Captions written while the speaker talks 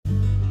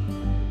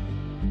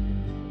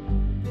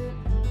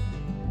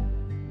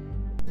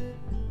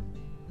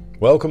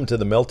Welcome to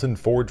the Melton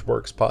Forge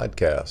Works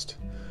podcast.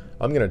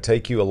 I'm going to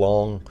take you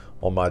along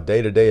on my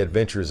day-to-day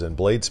adventures in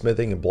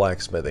bladesmithing and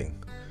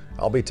blacksmithing.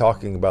 I'll be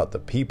talking about the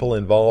people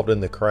involved in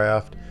the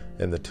craft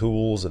and the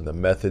tools and the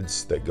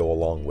methods that go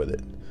along with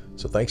it.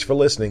 So thanks for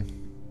listening.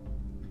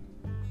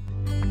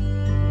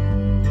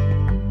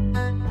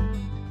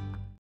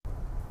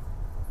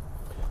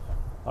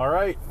 All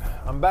right,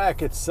 I'm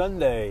back. It's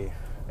Sunday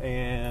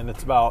and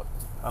it's about,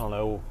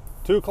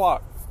 2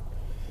 o'clock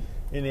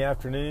in the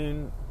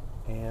afternoon.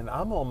 And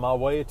I'm on my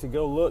way to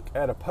go look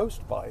at a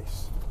post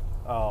vise.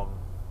 I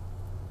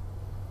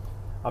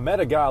met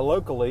a guy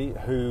locally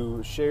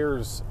who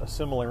shares a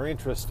similar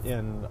interest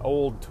in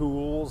old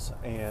tools,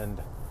 and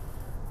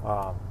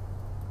I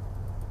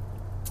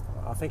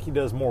think he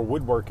does more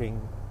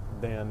woodworking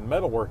than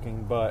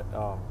metalworking. But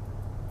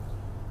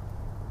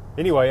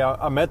anyway,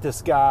 I met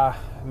this guy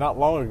not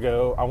long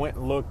ago. I went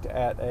and looked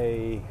at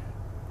a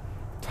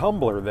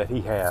tumbler that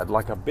he had,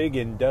 like a big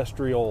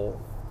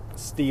industrial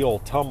steel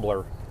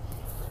tumbler.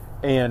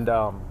 And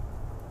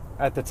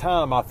at the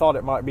time, I thought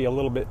it might be a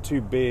little bit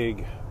too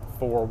big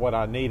for what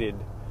I needed.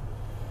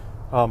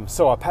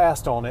 So I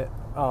passed on it.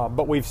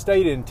 But we've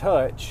stayed in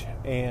touch.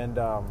 And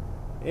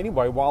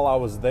anyway, while I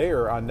was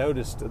there, I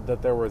noticed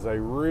that there was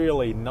a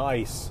really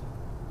nice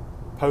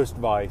post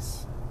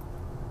vise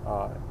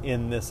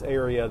in this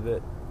area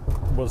that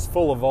was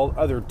full of all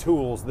other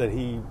tools that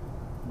he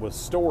was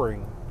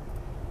storing.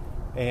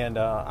 And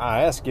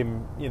I asked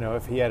him,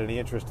 if he had any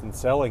interest in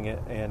selling it,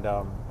 and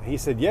he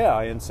said, yeah.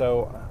 And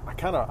so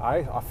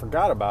I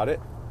forgot about it,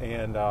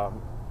 and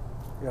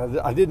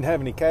I didn't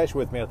have any cash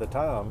with me at the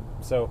time.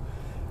 So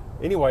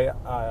anyway,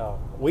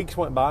 weeks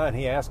went by, and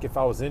he asked if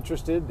I was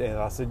interested, and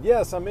I said,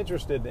 yes, I'm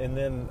interested. And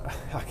then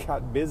I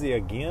got busy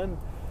again,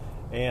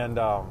 and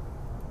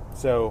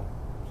so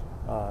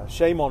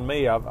shame on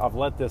me. I've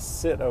let this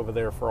sit over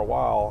there for a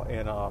while.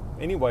 And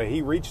anyway,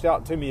 he reached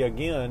out to me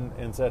again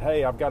and said,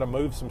 hey, I've got to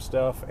move some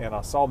stuff, and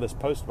I saw this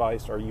post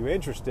vise. Are you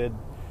interested?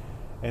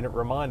 And it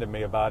reminded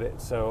me about it.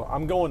 So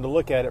I'm going to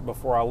look at it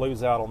before I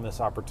lose out on this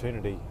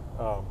opportunity.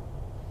 I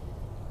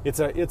think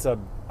it's a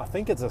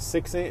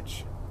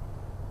 6-inch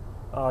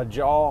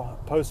jaw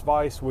post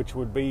vise, which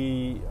would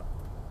be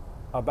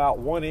about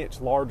 1 inch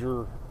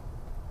larger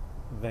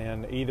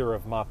than either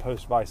of my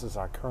post vices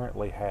I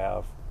currently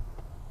have.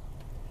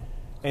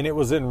 And it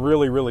was in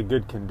really, really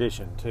good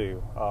condition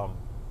too.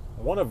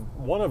 One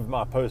of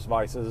my post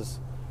vices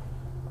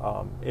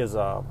is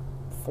a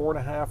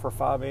 4.5 or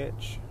 5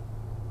 inch,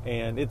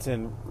 and it's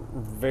in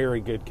very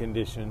good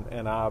condition.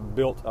 And I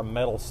built a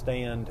metal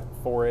stand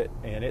for it,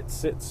 and it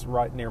sits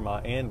right near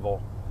my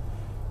anvil.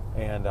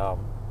 And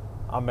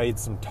I made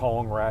some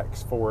tong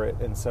racks for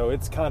it, and so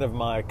it's kind of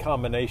my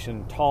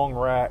combination tong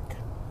rack,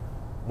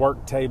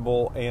 work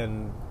table,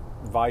 and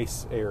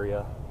vise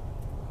area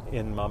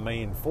in my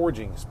main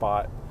forging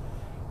spot.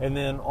 And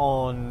then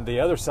on the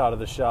other side of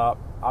the shop,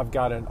 I've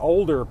got an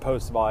older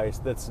post vise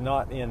that's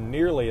not in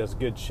nearly as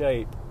good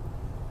shape,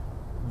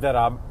 that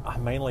I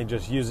mainly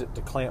just use it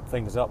to clamp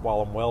things up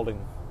while I'm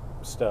welding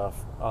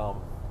stuff.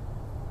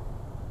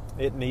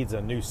 It needs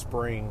a new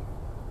spring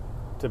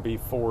to be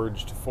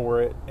forged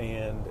for it,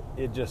 and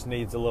it just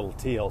needs a little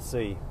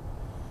TLC.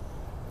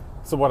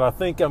 So what I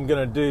think I'm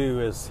going to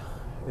do is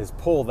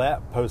pull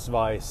that post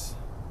vise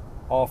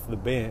off the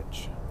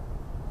bench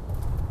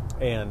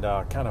and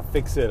kind of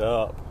fix it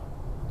up,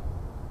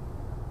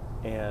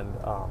 and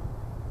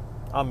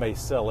I may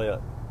sell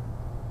it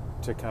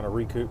to kind of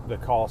recoup the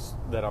cost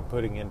that I'm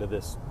putting into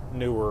this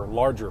newer,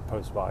 larger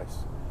post vise.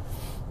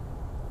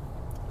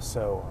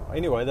 So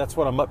anyway, that's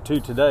what I'm up to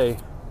today.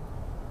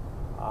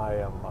 I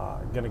am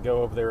going to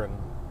go over there and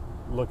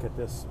look at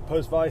this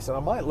post vise, and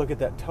I might look at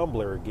that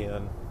tumbler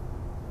again.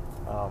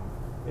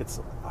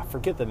 I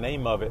forget the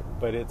name of it,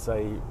 but it's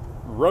a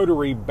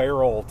rotary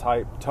barrel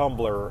type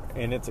tumbler,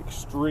 and it's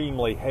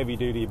extremely heavy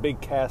duty, big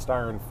cast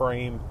iron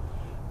frame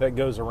that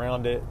goes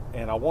around it,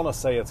 and I want to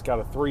say it's got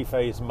a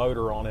 3-phase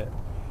motor on it,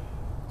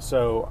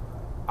 so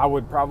I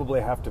would probably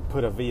have to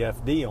put a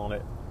VFD on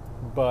it.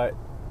 But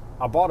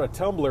I bought a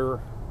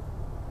tumbler,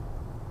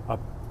 a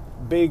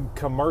big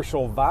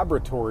commercial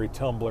vibratory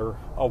tumbler,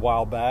 a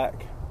while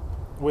back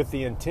with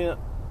the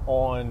intent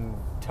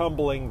on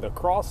tumbling the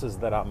crosses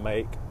that I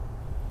make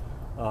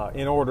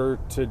in order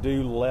to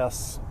do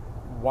less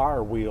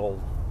wire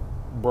wheel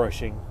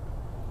brushing.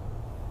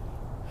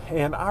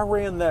 And I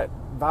ran that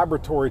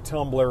vibratory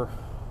tumbler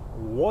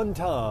one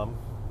time,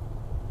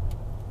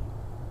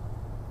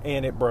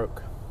 and it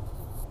broke.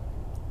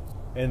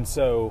 And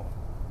so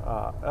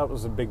that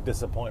was a big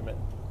disappointment.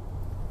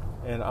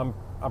 And I'm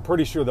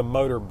pretty sure the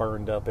motor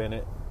burned up in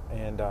it,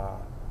 and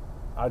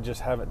I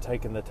just haven't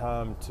taken the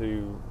time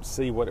to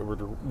see what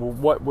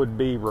would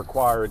be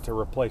required to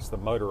replace the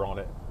motor on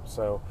it.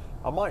 So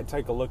I might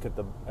take a look at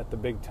the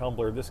big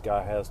tumbler this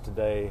guy has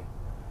today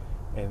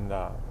and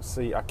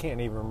see. I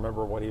can't even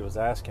remember what he was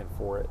asking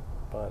for it,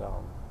 but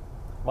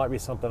might be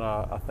something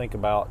I think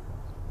about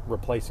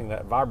replacing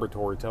that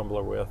vibratory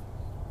tumbler with.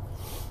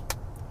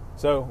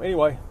 So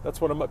anyway, that's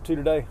what I'm up to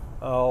today.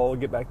 I'll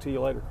get back to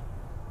you later.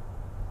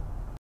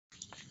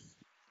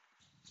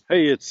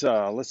 Hey, it's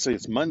let's see,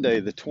 it's Monday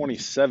the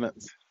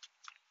 27th.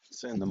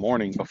 It's in the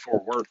morning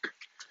before work.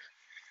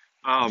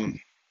 Um,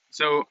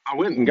 so I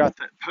went and got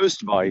that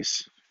post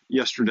vise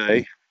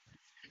yesterday,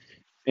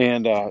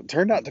 and it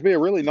turned out to be a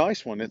really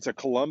nice one. It's a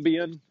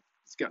Colombian.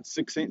 It's got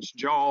 6-inch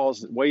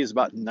jaws. It weighs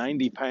about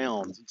 90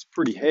 pounds. It's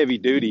pretty heavy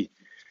duty.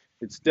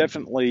 It's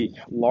definitely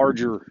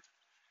larger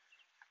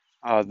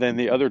than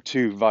the other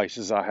two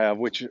vices I have,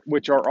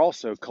 which are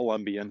also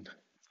Colombian.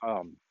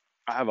 Um,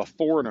 I have a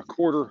 4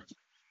 1/4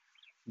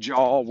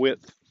 jaw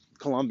width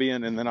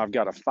Colombian, and then I've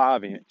got a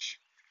 5-inch.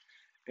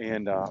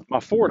 And my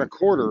 4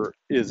 1/4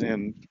 is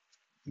in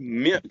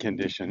mint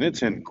condition.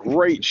 It's in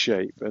great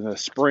shape, and the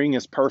spring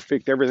is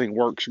perfect. Everything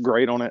works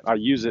great on it. I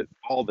use it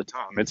all the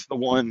time. It's the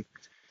one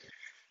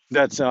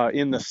that's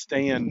in the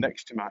stand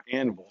next to my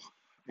anvil,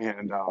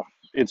 and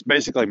it's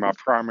basically my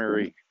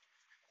primary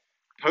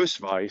post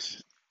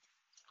vise.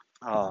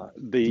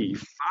 The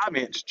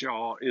 5-inch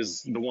jaw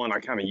is the one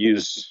I kind of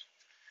use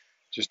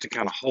just to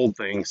kind of hold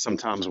things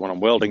sometimes when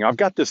I'm welding. I've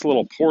got this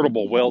little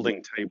portable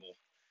welding table,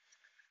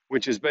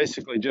 which is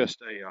basically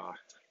just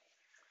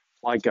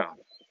like a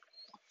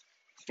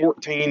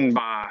 14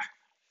 by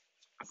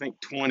I think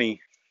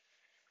 20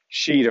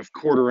 sheet of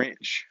 1/4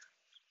 inch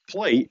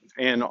plate,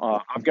 and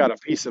I've got a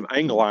piece of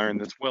angle iron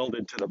that's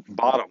welded to the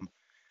bottom,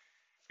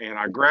 and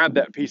I grab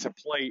that piece of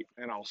plate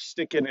and I'll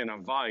stick it in a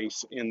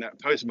vise in that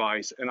post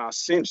vise, and I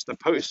cinch the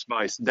post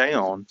vise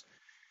down,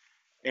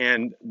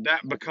 and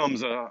that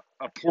becomes a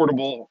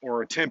portable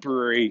or a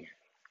temporary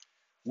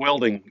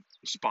welding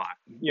spot.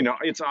 You know,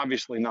 it's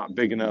obviously not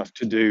big enough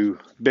to do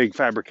big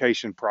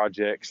fabrication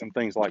projects and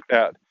things like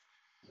that,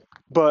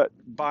 but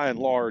by and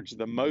large,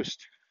 the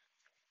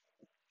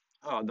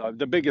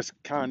biggest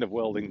kind of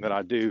welding that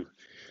I do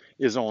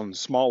is on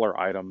smaller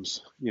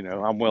items. You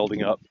know, I'm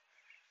welding up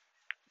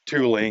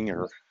tooling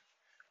or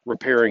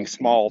repairing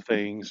small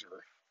things or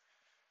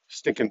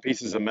sticking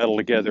pieces of metal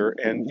together.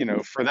 And, you know,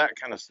 for that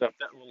kind of stuff,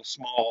 that little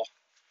small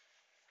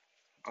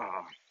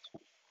uh,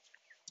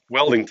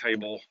 welding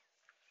table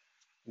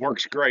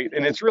works great.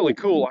 And it's really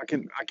cool. I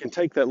can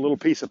take that little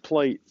piece of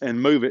plate and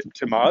move it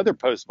to my other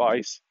post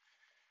vise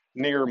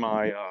near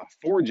my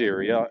forge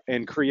area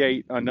and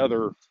create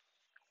another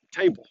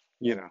table,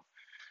 you know.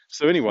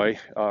 So anyway,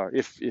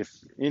 if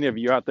any of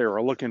you out there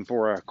are looking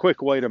for a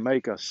quick way to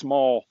make a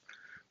small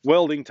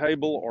welding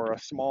table or a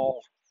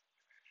small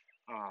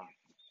uh,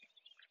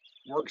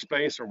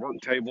 workspace or work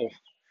table,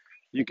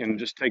 you can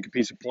just take a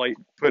piece of plate,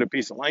 put a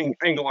piece of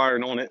angle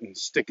iron on it, and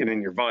stick it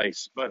in your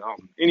vise. But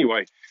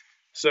anyway,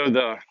 so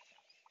the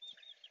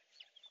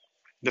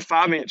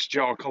 5-inch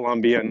jaw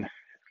Colombian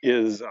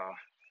is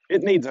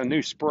it needs a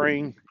new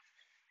spring.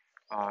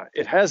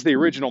 It has the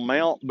original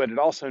mount, but it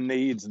also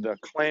needs the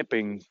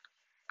clamping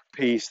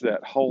piece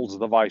that holds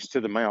the vise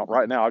to the mount.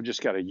 Right now, I've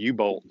just got a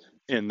U-bolt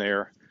in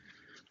there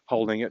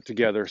holding it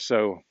together.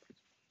 So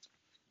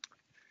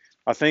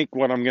I think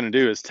what I'm going to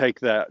do is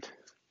take that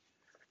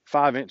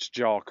 5-inch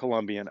jaw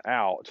Colombian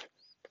out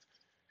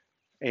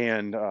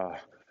and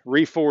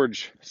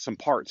reforge some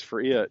parts for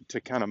it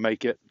to kind of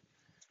make it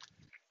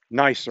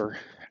nicer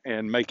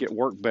and make it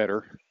work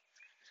better,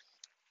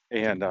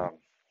 and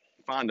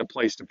find a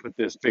place to put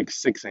this big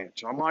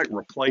 6-inch. I might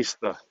replace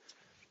the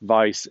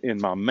vise in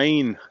my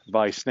main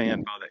vise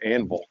stand by the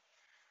anvil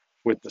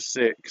with the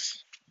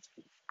 6.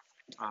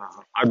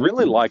 I'd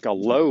really like a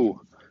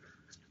low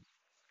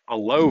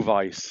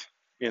vise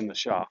in the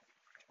shop.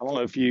 I don't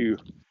know if you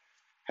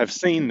have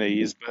seen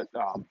these, but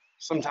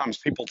sometimes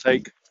people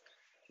take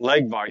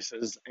leg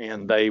vices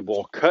and they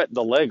will cut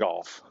the leg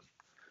off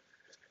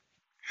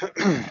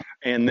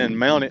and then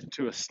mount it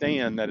to a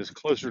stand that is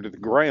closer to the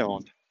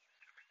ground,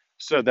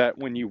 so that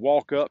when you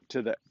walk up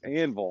to the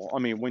anvil, I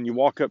mean, when you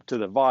walk up to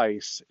the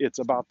vise, it's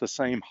about the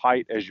same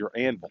height as your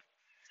anvil,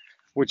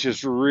 which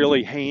is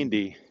really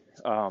handy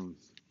um,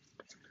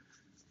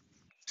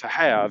 to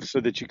have so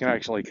that you can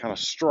actually kind of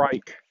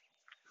strike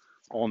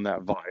on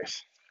that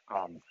vise.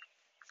 Um,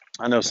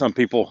 I know some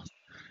people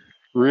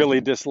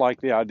really dislike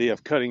the idea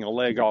of cutting a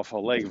leg off a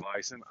leg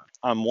vise, and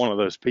I'm one of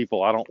those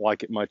people. I don't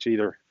like it much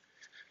either.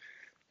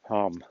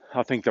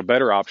 I think the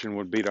better option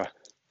would be to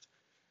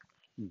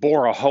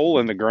bore a hole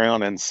in the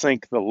ground and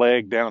sink the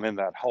leg down in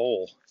that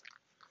hole.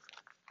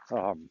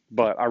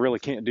 But I really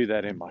can't do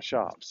that in my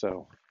shop,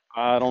 so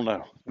I don't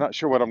know. Not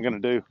sure what I'm going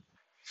to do.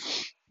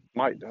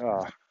 Might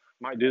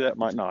do that,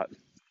 might not.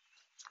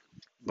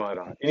 But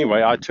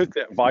anyway, I took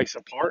that vise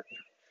apart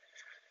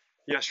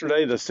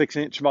yesterday, the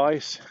 6-inch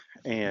vise,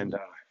 and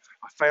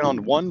I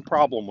found one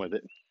problem with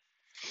it.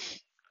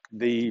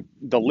 The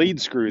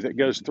lead screw that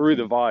goes through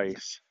the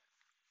vise,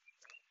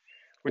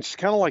 which is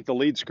kind of like the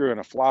lead screw in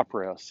a fly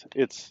press.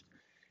 It's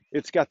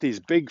got these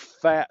big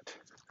fat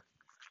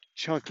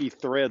chunky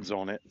threads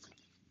on it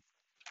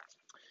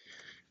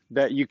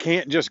that you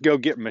can't just go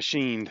get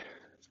machined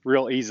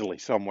real easily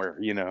somewhere,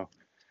 you know.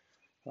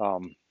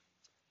 Um,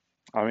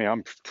 I mean,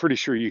 I'm pretty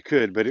sure you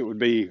could, but it would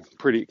be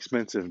pretty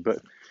expensive. But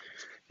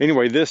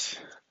anyway, this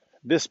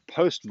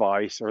post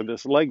vise or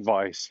this leg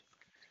vise,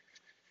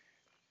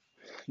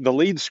 the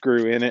lead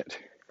screw in it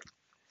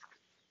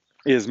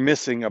is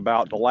missing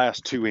about the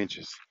last 2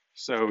 inches.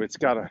 So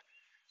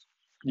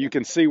you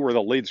can see where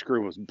the lead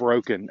screw was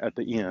broken at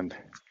the end.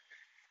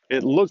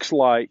 It looks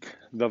like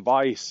the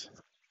vise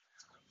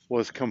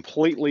was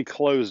completely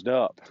closed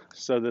up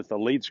so that the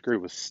lead screw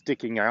was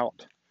sticking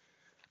out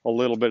a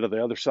little bit of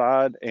the other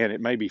side, and it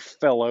maybe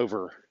fell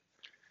over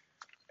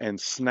and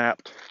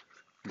snapped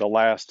the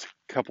last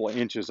couple of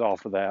inches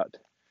off of that.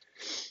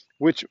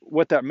 Which,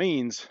 what that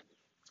means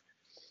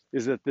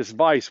is that this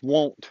vise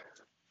won't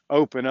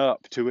open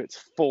up to its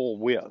full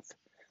width.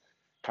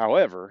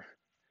 However,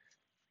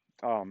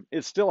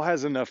 it still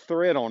has enough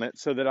thread on it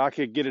so that I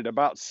could get it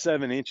about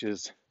 7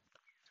 inches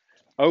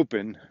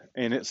open,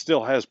 and it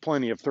still has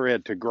plenty of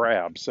thread to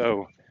grab.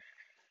 So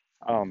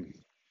I'm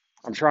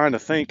trying to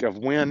think of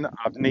when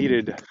I've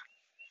needed,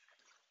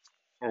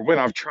 or when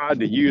I've tried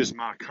to use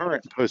my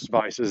current post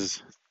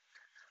vices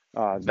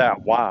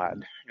that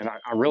wide, and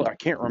I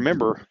can't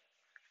remember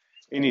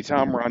any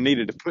time where I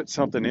needed to put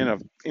something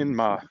in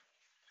my,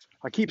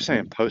 I keep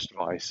saying post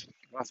vise.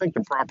 I think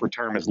the proper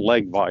term is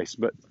leg vise,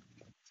 but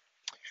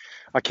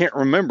I can't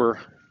remember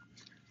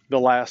the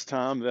last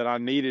time that I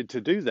needed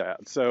to do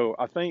that. So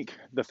I think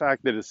the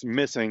fact that it's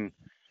missing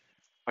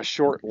a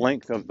short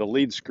length of the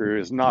lead screw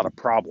is not a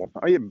problem.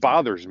 It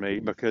bothers me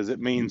because it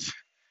means,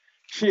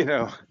 you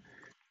know,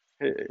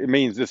 it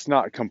means it's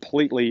not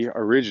completely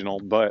original,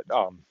 but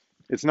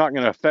it's not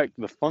going to affect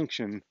the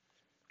function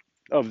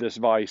of this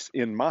vise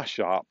in my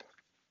shop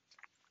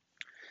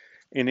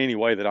in any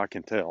way that I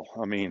can tell.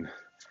 I mean,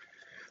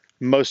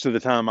 most of the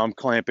time I'm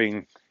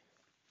clamping,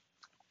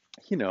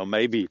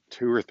 maybe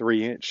 2 or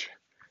 3 inch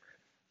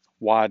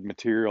wide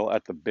material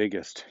at the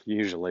biggest,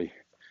 usually.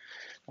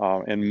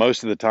 And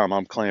most of the time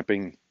I'm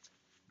clamping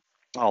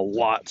a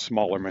lot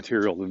smaller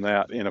material than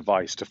that in a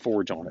vise to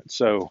forge on it.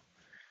 So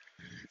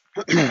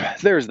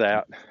there's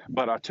that.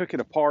 But I took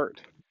it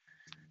apart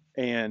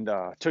and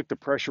took the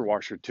pressure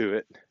washer to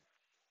it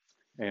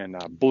and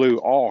blew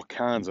all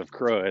kinds of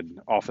crud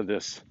off of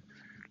this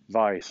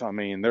vise. I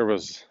mean, there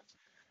was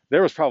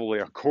probably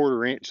a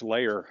 1/4 inch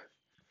layer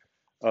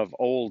of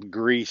old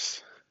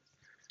grease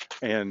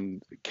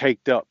and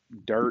caked up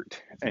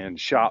dirt and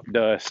shop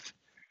dust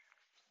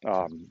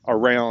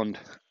around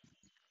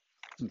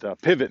the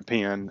pivot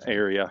pin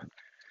area.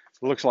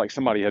 It looks like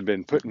somebody had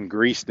been putting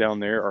grease down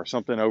there or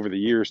something over the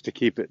years to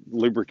keep it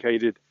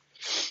lubricated.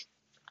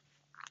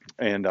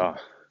 And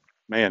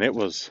man, it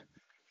was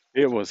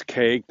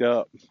caked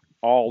up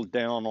all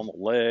down on the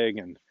leg,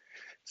 and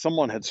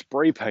someone had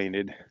spray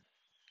painted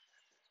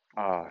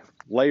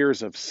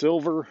layers of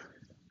silver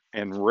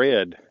and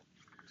red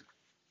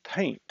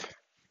paint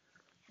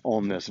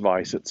on this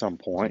vise at some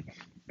point.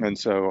 And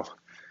so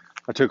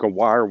I took a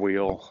wire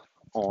wheel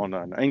on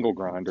an angle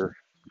grinder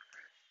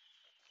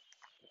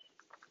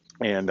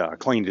and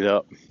cleaned it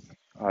up.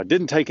 I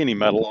didn't take any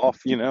metal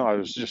off, I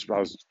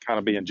was kind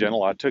of being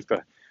gentle. I took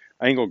the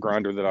angle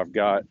grinder that I've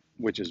got,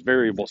 which is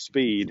variable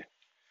speed,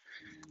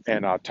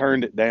 and I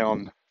turned it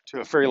down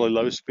to a fairly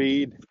low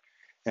speed,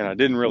 and I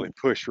didn't really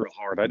push real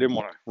hard. I didn't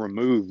want to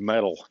remove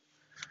metal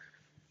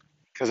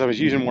because I was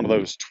using one of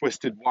those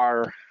twisted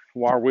wire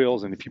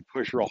wheels, and if you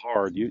push real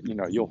hard, you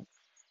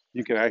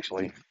can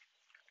actually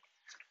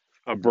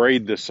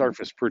abrade the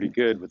surface pretty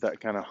good with that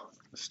kind of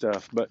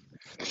stuff. But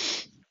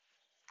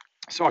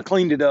so I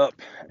cleaned it up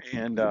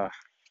and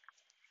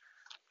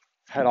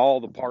had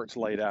all the parts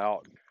laid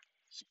out,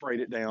 sprayed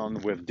it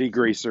down with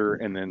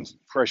degreaser, and then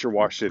pressure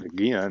washed it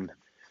again.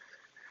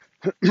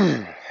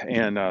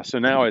 And so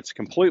now it's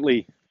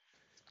completely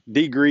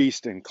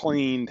degreased and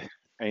cleaned,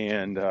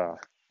 and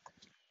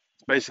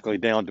it's basically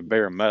down to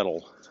bare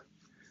metal.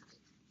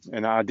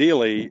 And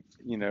ideally,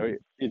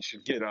 it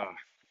should get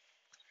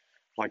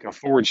like a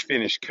forge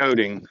finish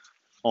coating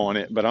on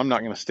it, but I'm not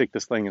going to stick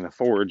this thing in the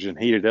forge and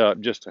heat it up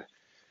just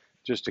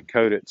to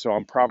coat it. So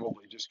I'm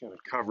probably just going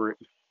to cover it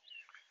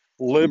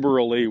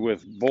liberally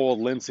with boiled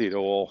linseed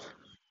oil,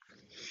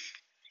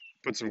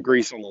 put some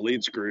grease on the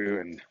lead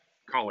screw, and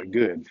call it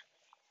good.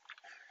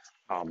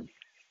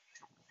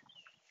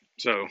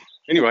 So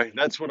anyway,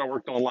 that's what I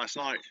worked on last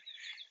night,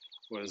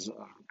 was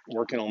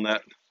working on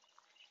that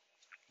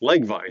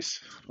leg vise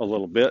a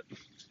little bit.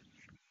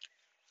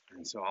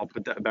 And so I'll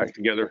put that back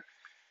together,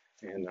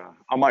 and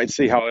I might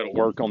see how it'll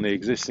work on the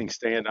existing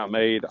stand I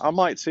made. I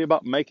might see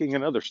about making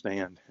another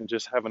stand and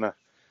just having a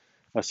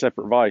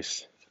separate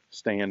vise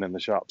stand in the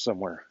shop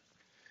somewhere.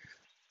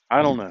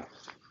 I don't know.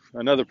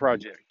 Another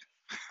project.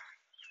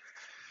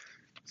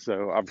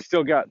 So I've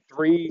still got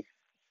 3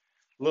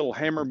 little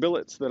hammer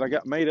billets that I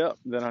got made up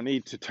that I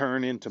need to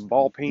turn into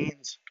ball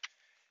peens.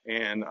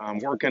 And I'm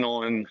working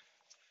on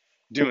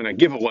doing a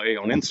giveaway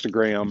on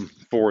Instagram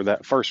for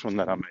that first one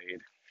that I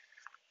made.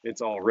 It's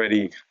all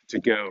ready to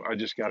go. I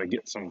just got to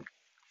get some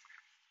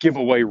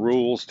giveaway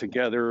rules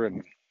together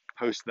and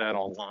post that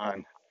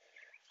online.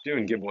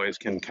 Doing giveaways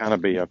can kind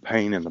of be a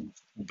pain in the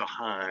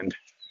behind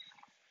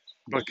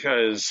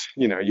because,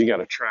 you got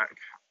to track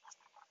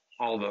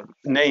all the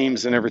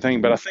names and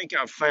everything. But I think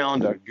I've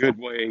found a good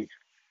way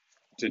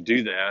to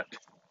do that.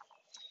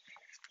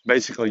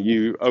 Basically,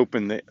 you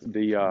open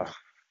the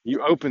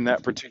you open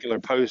that particular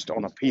post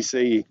on a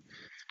PC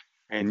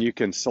and you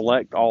can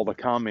select all the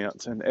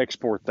comments and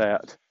export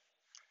that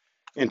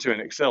into an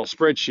Excel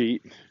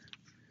spreadsheet.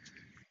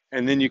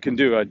 And then you can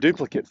do a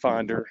duplicate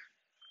finder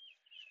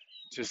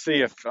to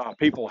see if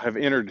people have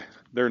entered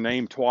their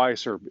name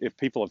twice, or if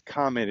people have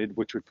commented,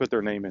 which would put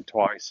their name in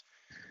twice.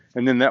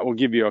 And then that will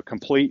give you a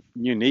complete,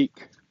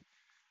 unique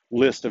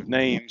list of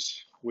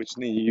names, which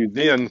you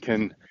then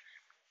can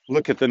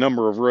look at the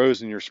number of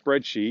rows in your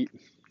spreadsheet,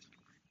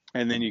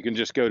 and then you can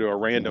just go to a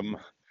random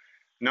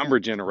number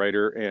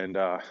generator and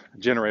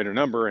generate a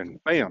number,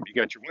 and bam, you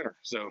got your winner.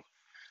 So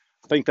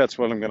I think that's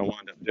what I'm going to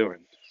wind up doing.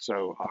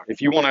 So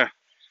if you want to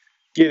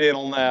get in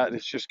on that,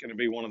 it's just going to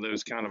be one of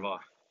those kind of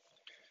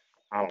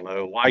I don't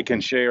know, like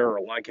and share or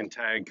like and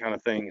tag kind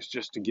of things,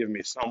 just to give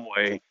me some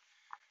way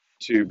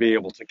to be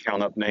able to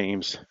count up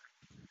names.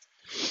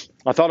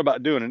 I thought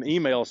about doing an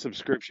email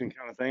subscription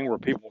kind of thing where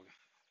people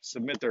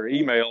submit their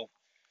email,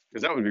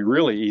 because that would be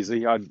really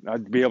easy.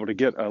 I'd be able to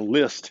get a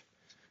list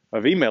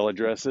of email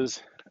addresses,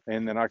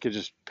 and then I could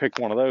just pick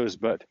one of those.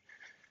 But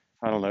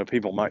I don't know,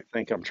 people might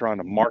think I'm trying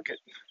to market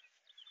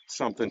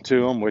something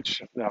to them,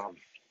 which I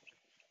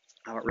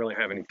don't really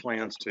have any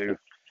plans to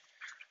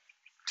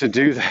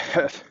do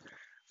that.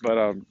 But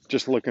I'm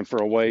just looking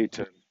for a way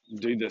to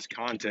do this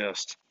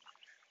contest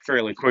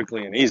fairly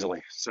quickly and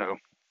easily. So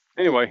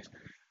anyway,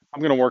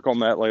 I'm going to work on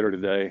that later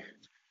today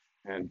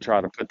and try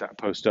to put that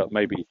post up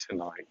maybe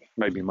tonight,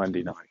 maybe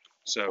Monday night.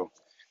 So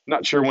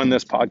not sure when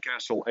this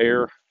podcast will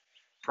air.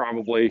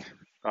 Probably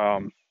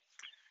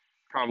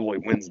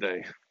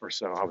Wednesday or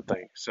so, I would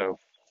think. So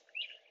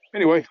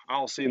anyway,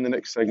 I'll see you in the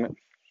next segment.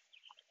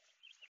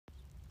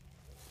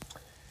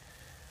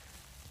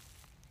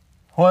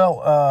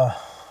 Well,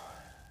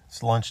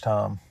 it's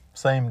lunchtime,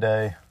 same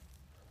day.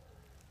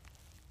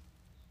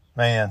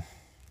 Man,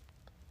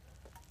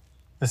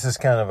 this is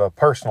kind of a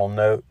personal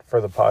note for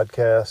the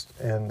podcast,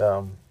 and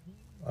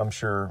I'm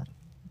sure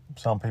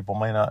some people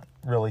may not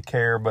really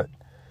care, but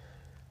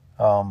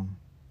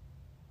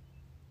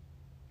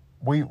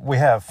we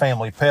have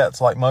family pets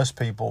like most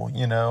people,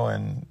 you know,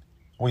 and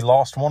we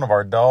lost one of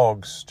our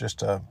dogs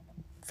just a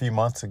few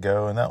months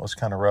ago, and that was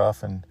kind of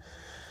rough. And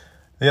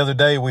the other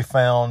day we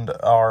found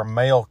our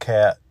male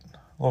cat,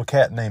 a little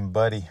cat named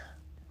Buddy.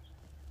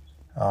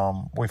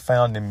 We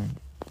found him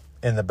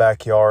in the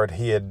backyard.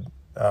 He had,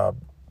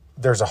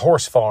 there's a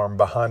horse farm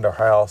behind our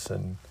house,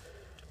 and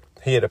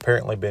he had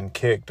apparently been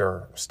kicked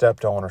or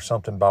stepped on or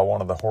something by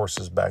one of the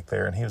horses back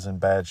there, and he was in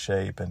bad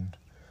shape. And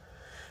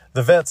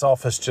the vet's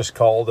office just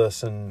called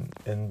us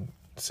and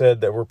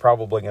said that we're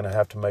probably going to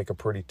have to make a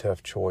pretty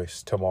tough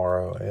choice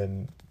tomorrow.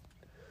 And,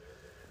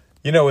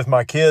 you know, with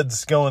my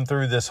kids going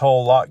through this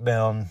whole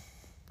lockdown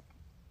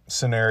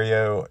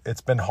scenario,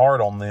 it's been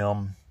hard on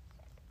them.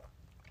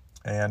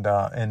 And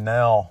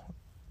now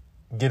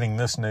getting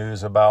this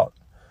news about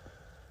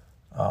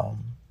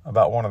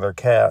one of their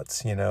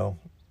cats, you know,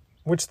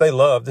 which they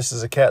love. This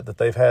is a cat that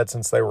they've had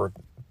since they were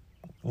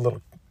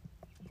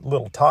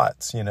little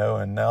tots, you know,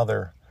 and now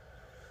they're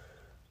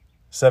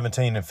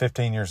 17 and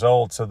 15 years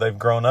old. So they've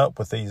grown up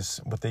with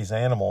these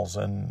animals,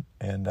 and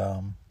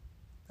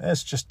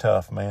it's just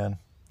tough, man.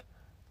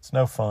 It's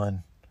no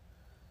fun.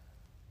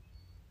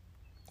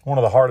 One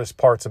of the hardest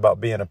parts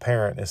about being a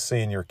parent is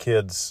seeing your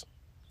kids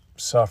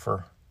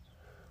suffer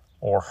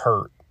or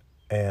hurt.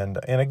 And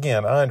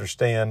again, I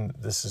understand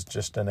this is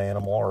just an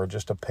animal or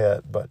just a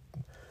pet, but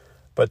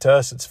to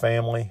us it's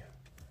family,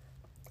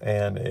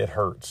 and it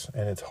hurts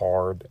and it's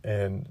hard.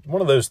 And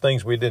one of those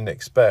things we didn't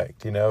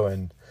expect, you know,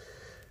 and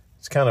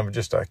it's kind of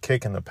just a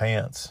kick in the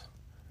pants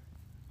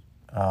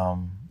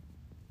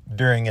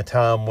during a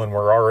time when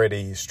we're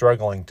already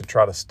struggling to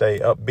try to stay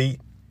upbeat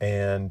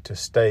and to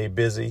stay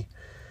busy.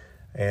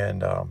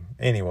 And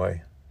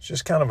anyway, it's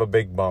just kind of a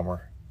big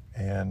bummer.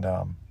 And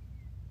I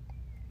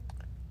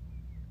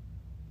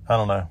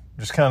don't know,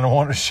 just kind of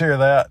wanted to share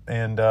that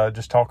and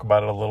just talk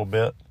about it a little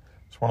bit.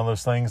 It's one of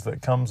those things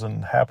that comes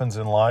and happens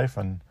in life,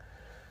 and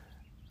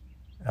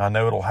I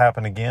know it'll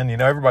happen again. You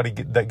know, everybody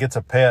that gets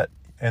a pet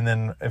and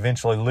then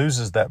eventually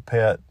loses that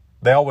pet,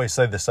 they always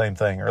say the same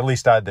thing, or at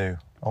least I do.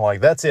 I'm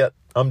like, that's it.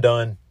 I'm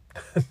done.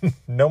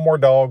 No more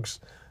dogs,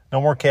 no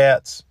more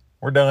cats.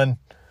 We're done.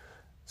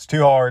 It's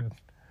too hard.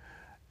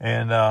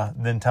 And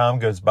then time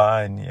goes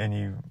by, and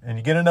you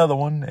get another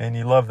one, and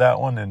you love that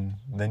one, and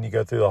then you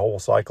go through the whole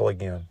cycle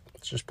again.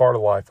 It's just part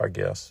of life, I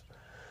guess.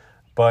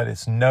 But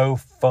it's no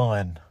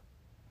fun.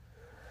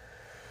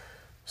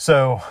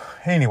 So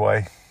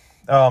anyway,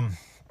 on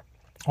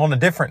a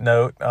different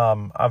note,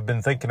 I've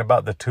been thinking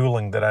about the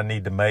tooling that I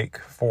need to make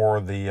for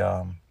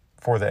the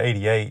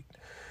 88.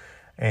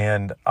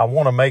 And I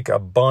want to make a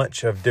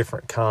bunch of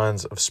different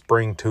kinds of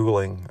spring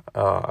tooling.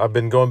 I've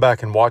been going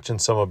back and watching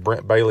some of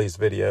Brent Bailey's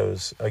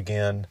videos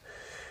again.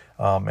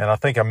 And I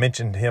think I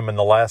mentioned him in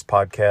the last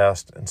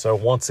podcast. And so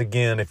once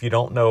again, if you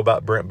don't know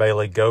about Brent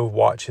Bailey, go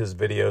watch his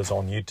videos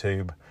on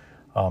YouTube.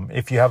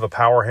 If you have a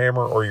power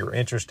hammer or you're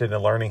interested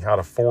in learning how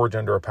to forge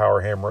under a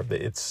power hammer,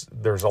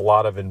 there's a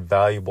lot of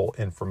invaluable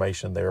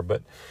information there.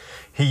 But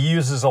he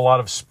uses a lot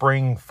of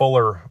spring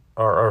fuller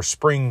or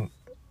spring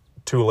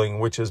tooling,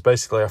 which is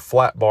basically a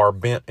flat bar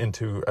bent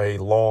into a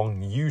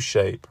long U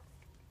shape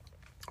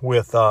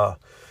with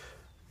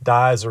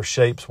dies or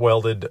shapes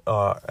welded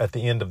at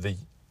the end of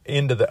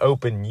the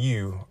open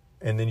U,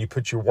 and then you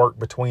put your work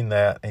between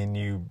that, and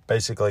you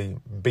basically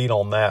beat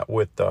on that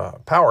with the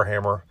power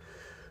hammer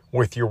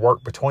with your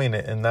work between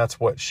it, and that's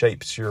what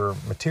shapes your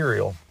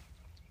material.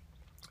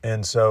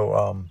 And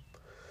so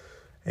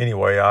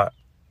anyway, I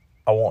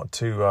want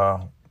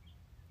to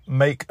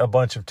make a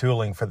bunch of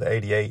tooling for the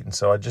 88, and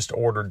so I just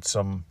ordered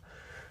some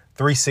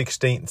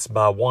 3/16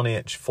 by 1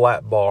 inch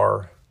flat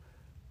bar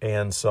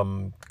and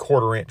some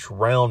 1/4 inch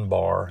round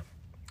bar.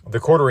 The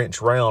 1/4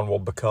 inch round will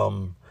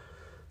become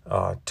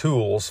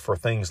tools for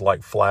things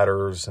like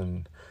flatters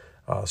and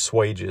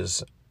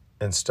swages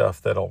and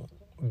stuff that'll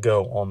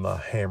go on the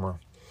hammer.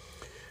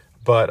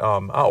 But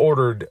I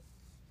ordered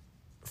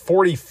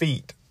 40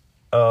 feet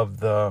of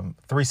the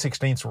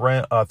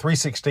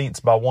 3/16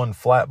 by 1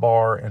 flat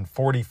bar and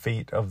 40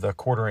 feet of the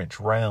 1/4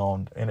 inch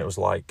round, and it was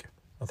like,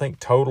 I think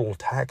total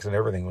tax and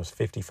everything was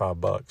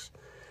 $55.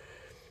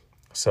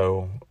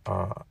 So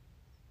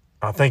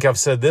I think I've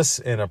said this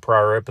in a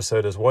prior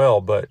episode as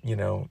well, but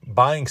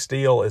buying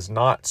steel is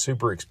not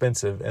super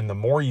expensive, and the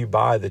more you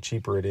buy, the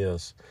cheaper it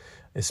is,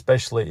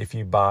 especially if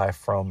you buy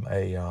from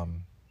a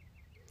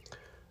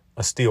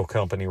steel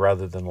company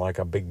rather than like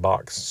a big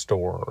box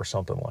store or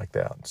something like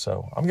that.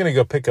 So I'm going to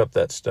go pick up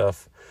that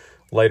stuff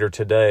later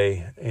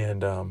today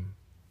and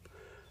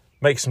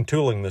make some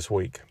tooling this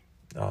week.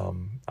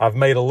 I've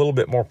made a little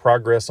bit more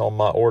progress on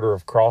my order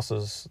of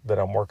crosses that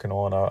I'm working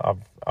on.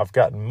 I've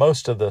gotten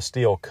most of the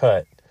steel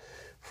cut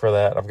for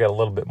that. I've got a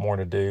little bit more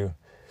to do.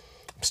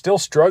 I'm still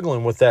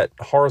struggling with that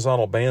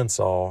horizontal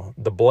bandsaw.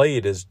 The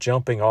blade is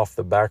jumping off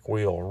the back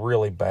wheel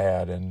really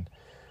bad, and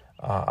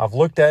I've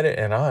looked at it,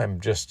 and I'm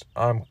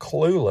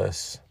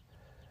clueless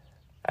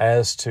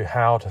as to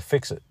how to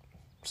fix it.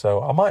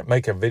 So I might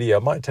make a video.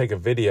 I might take a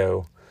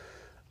video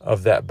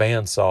of that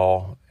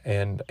bandsaw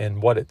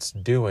and what it's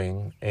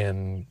doing,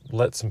 and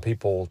let some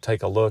people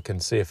take a look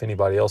and see if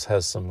anybody else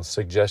has some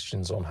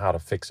suggestions on how to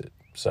fix it.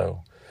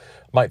 So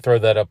I might throw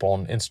that up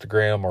on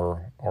Instagram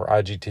or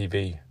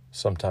IGTV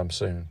sometime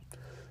soon.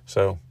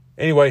 So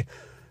anyway,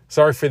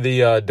 sorry for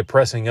the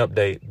depressing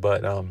update,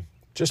 but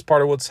just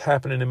part of what's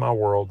happening in my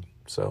world.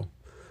 So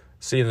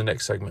see you in the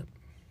next segment.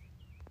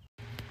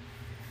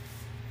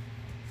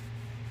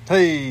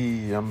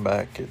 Hey, I'm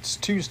back. It's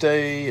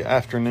Tuesday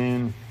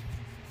afternoon,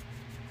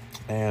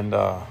 and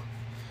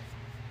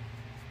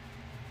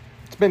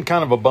it's been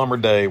kind of a bummer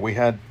day. We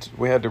had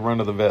to run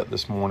to the vet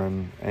this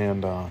morning,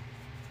 and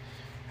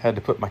had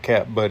to put my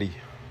cat Buddy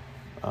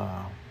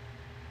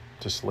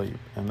to sleep,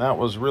 and that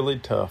was really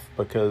tough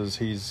because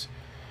he's,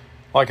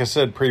 like I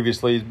said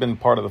previously, he's been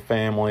part of the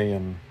family,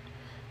 and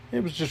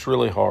it was just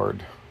really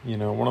hard.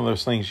 One of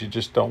those things you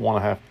just don't want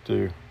to have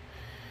to do.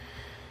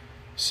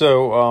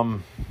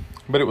 So,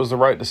 but it was the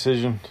right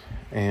decision,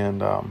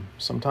 and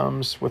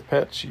sometimes with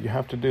pets you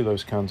have to do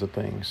those kinds of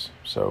things.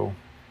 So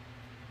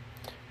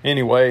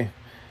anyway,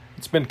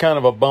 it's been kind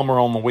of a bummer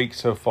on the week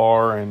so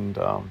far, and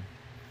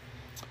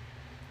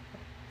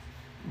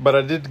but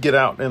I did get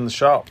out in the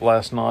shop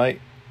last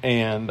night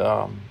and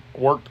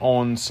worked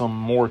on some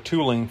more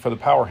tooling for the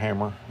power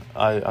hammer.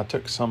 I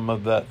took some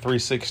of that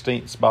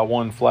 3/16 by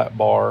 1 flat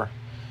bar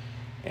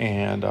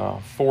and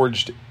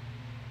forged,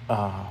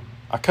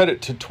 I cut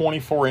it to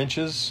 24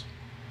 inches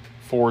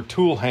for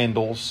tool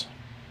handles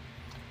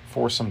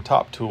for some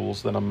top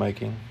tools that I'm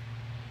making,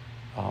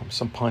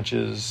 some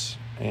punches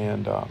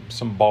and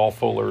some ball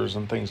fullers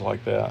and things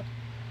like that.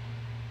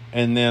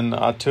 And then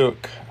I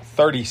took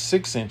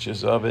 36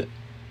 inches of it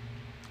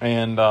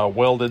and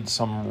welded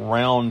some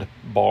round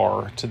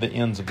bar to the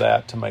ends of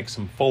that to make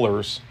some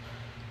fullers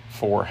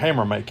for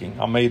hammer making.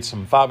 I made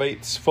some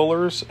 5/8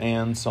 fullers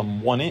and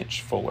some 1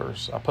 inch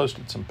fullers. I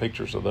posted some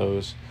pictures of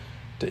those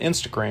to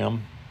Instagram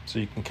so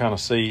you can kind of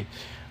see.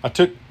 I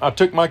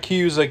took my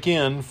cues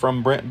again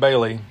from Brent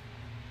Bailey.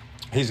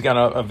 He's got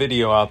a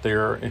video out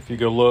there. If you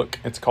go look,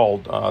 it's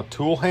called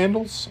Tool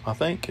Handles, I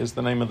think is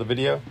the name of the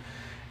video.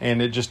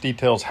 And it just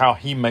details how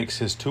he makes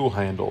his tool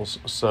handles.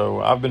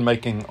 So I've been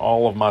making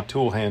all of my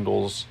tool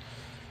handles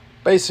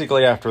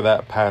basically after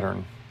that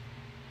pattern.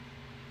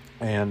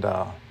 And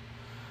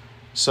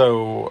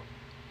so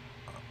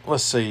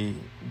let's see.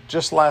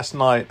 Just last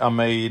night I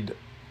made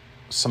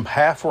some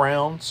half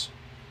rounds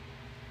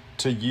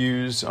to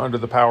use under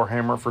the power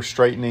hammer for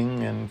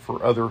straightening and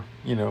for other,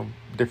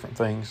 different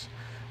things,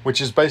 which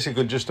is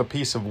basically just a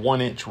piece of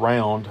 1 inch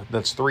round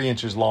that's 3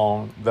 inches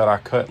long that I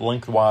cut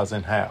lengthwise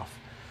in half.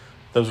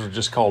 Those are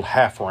just called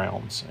half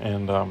rounds,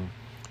 and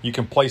you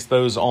can place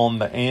those on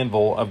the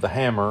anvil of the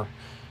hammer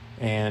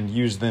and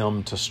use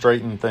them to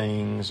straighten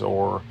things,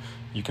 or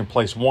you can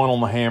place one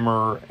on the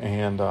hammer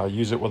and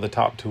use it with a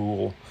top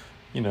tool,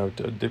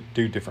 to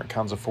do different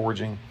kinds of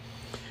forging.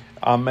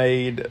 I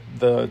made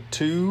the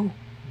 2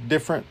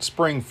 different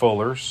spring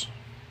fullers,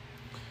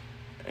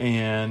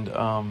 and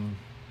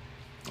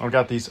I've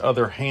got these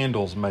other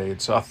handles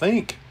made. So I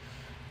think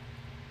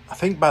I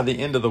think by the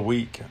end of the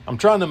week, I'm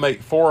trying to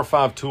make 4 or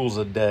 5 tools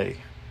a day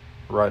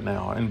right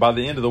now. And by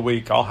the end of the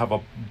week, I'll have a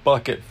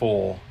bucket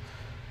full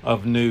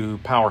of new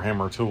power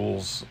hammer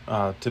tools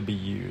to be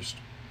used.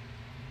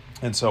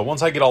 And so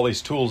once I get all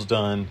these tools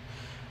done,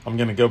 I'm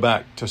going to go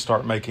back to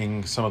start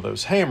making some of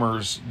those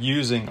hammers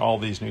using all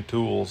these new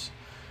tools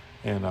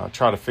and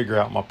try to figure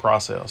out my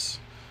process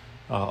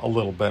a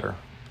little better.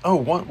 Oh,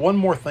 one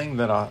more thing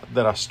that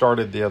I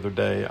started the other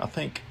day, I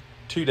think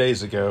 2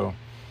 days ago.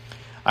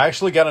 I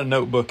actually got a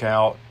notebook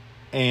out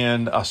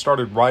and I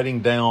started writing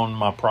down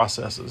my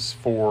processes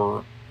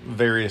for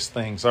various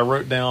things. I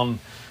wrote down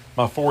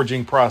my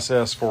forging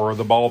process for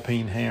the ball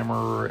peen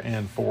hammer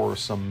and for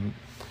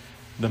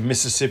the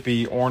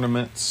Mississippi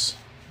ornaments.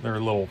 They're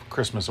little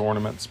Christmas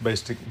ornaments,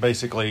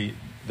 basically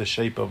the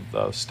shape of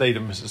the state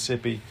of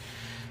Mississippi.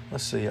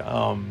 Let's see,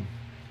 the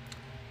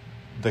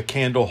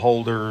candle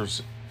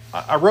holders.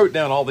 I wrote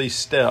down all these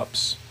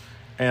steps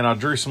and I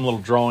drew some little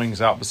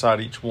drawings out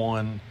beside each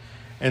one.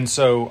 And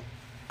so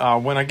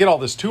when I get all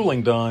this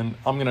tooling done,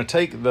 I'm going to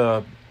take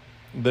the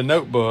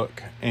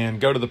notebook and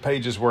go to the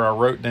pages where I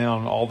wrote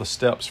down all the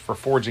steps for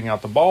forging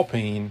out the ball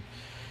peen.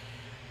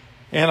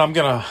 And I'm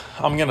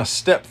gonna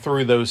step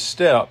through those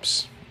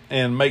steps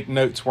and make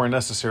notes where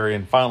necessary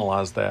and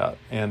finalize that.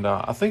 And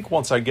I think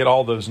once I get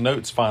all those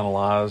notes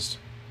finalized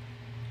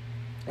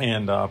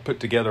and put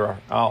together,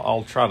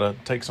 I'll try to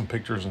take some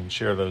pictures and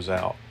share those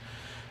out.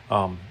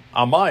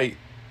 I might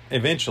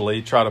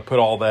eventually try to put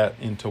all that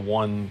into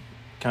one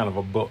kind of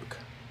a book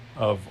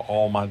of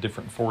all my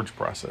different forge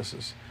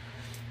processes,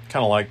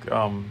 kind of like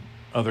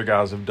other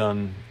guys have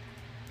done.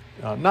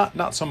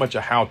 Not so much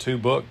a how-to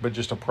book, but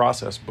just a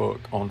process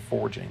book on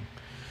forging.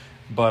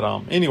 But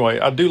anyway,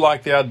 I do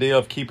like the idea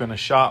of keeping a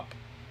shop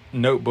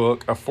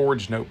notebook, a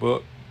forge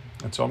notebook,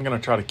 and so I'm going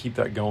to try to keep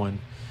that going.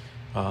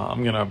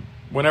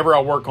 Whenever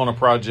I work on a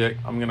project,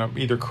 I'm going to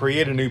either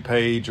create a new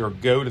page or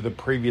go to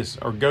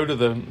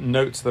the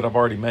notes that I've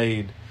already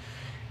made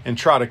and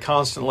try to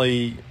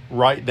constantly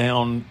write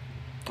down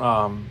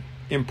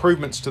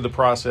improvements to the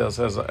process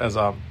as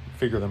I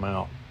figure them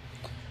out,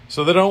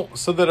 so that I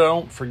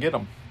don't forget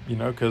them.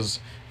 Because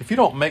if you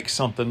don't make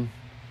something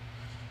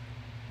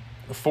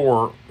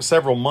for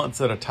several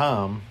months at a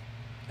time,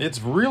 it's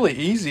really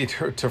easy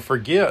to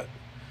forget.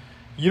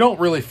 You don't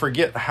really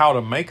forget how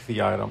to make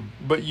the item,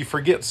 but you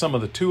forget some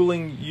of the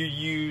tooling you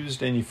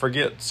used, and you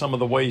forget some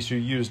of the ways you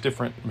use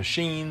different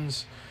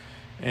machines.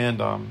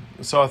 And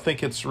so I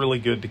think it's really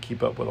good to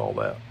keep up with all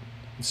that.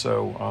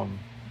 So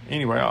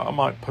anyway, I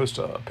might post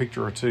a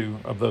picture or two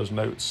of those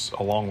notes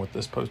along with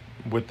this podcast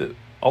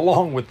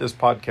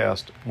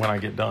when I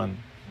get done.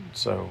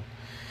 So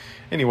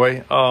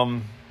anyway,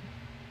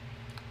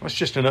 that's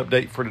just an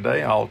update for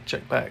today. I'll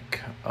check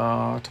back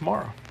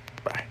tomorrow.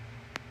 Bye.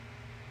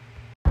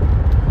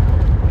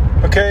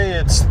 Okay,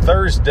 it's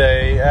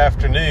Thursday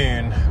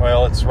afternoon.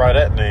 Well, it's right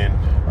at noon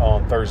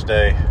on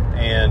Thursday,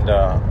 and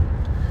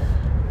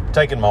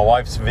taking my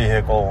wife's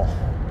vehicle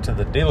to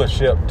the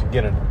dealership to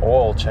get an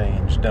oil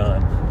change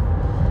done.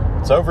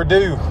 It's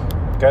overdue.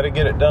 Got to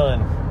get it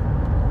done.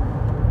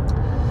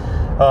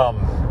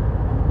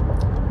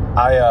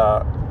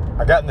 I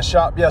got in the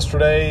shop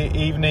yesterday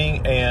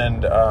evening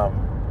and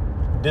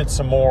did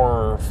some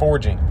more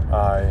forging.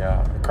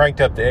 I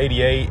cranked up the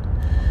 88,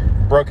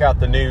 broke out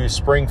the new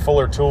spring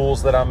fuller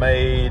tools that I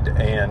made,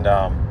 and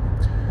I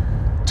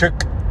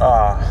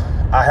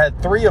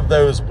had 3 of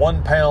those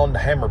 1-pound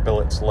hammer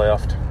billets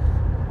left,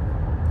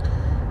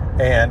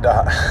 and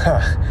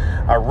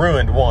I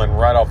ruined one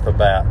right off the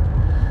bat.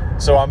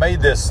 So I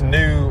made this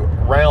new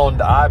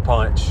round eye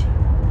punch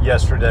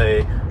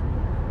yesterday,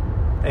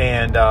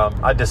 and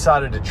I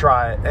decided to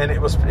try it, and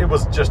it was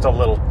just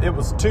it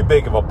was too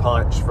big of a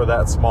punch for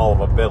that small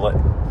of a billet,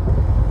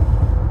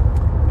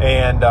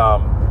 and I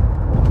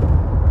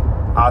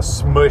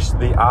smushed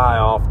the eye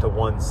off to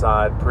one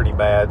side pretty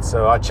bad.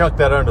 So I chunked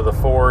that under the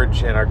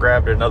forge, and I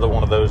grabbed another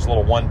one of those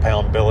little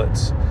 1-pound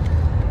billets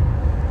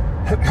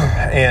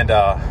and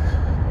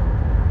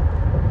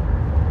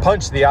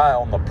punched the eye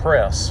on the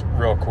press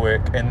real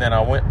quick, and then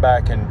I went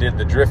back and did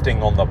the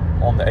drifting on the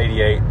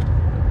 88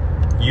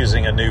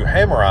 using a new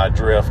hammer eye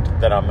drift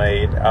that I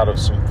made out of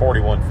some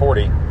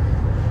 4140,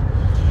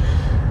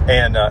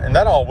 and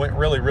that all went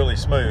really, really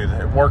smooth.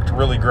 It worked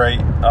really great.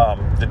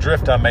 The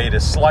drift I made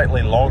is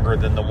slightly longer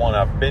than the one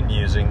I've been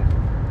using,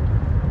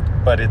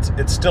 but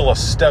it's still a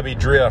stubby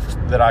drift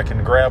that I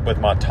can grab with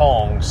my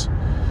tongs,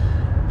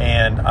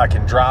 and I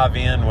can drive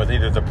in with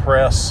either the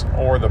press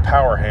or the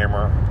power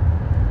hammer,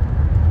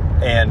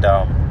 and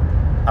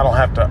I don't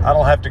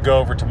have to go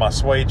over to my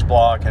swage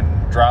block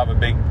and drive a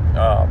big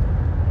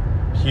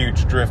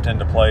huge drift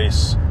into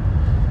place.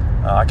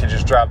 I can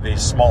just drive these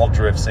small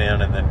drifts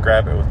in and then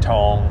grab it with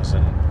tongs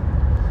and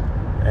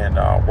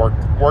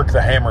work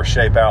the hammer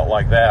shape out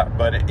like that.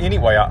 But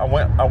anyway,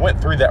 I went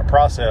through that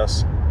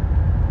process,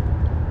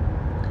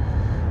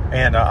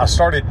 and I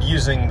started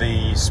using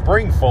the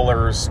spring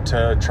fullers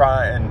to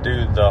try and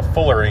do the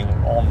fullering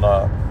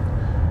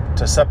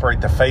to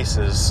separate the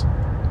faces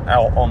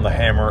out on the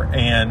hammer,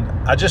 and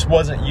I just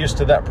wasn't used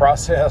to that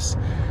process.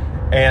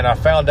 And I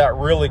found out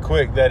really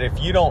quick that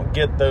if you don't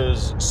get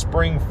those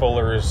spring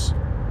fullers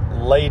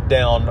laid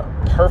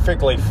down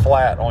perfectly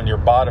flat on your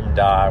bottom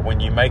die when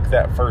you make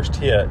that first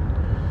hit,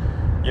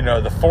 you know,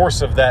 the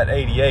force of that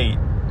 88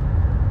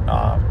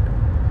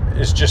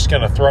 is just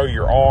going to throw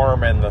your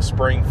arm and the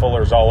spring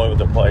fullers all over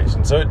the place.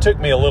 And so it took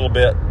me a little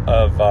bit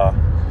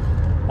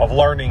of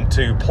learning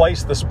to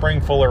place the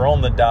spring fuller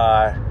on the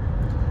die,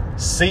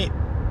 seat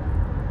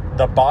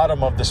the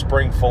bottom of the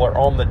spring fuller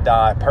on the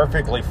die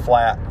perfectly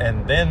flat,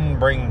 and then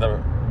bring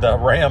the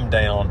ram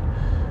down.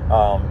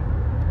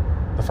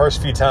 The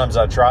first few times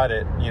I tried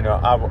it, you know,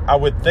 I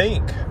would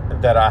think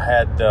that I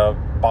had the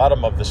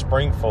bottom of the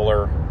spring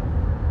fuller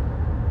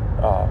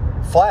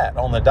flat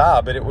on the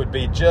die, but it would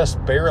be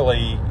just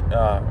barely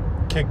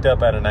kicked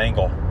up at an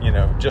angle, you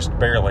know, just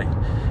barely.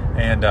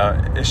 And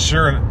as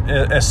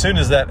soon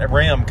as that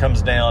ram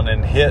comes down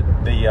and hit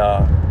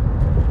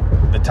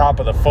the top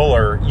of the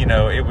fuller, you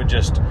know, it would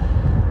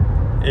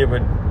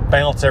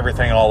bounce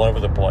everything all over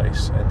the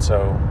place. And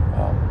so,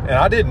 and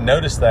I didn't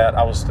notice that.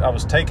 I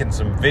was taking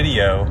some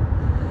video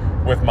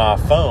with my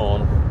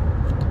phone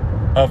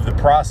of the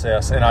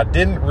process, and I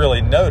didn't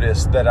really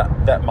notice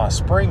that my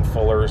spring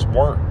fullers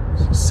weren't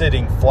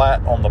sitting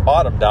flat on the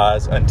bottom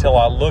dies until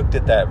I looked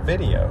at that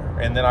video,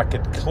 and then I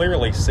could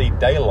clearly see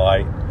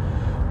daylight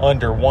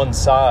under one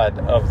side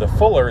of the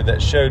fuller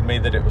that showed me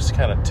that it was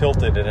kind of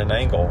tilted at an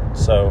angle.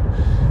 So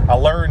I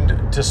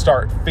learned to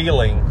start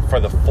feeling for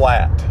the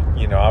flat.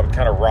 You know, I would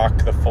kind of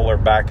rock the fuller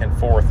back and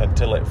forth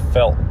until it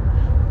felt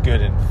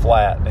good and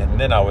flat, and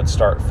then I would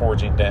start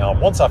forging down.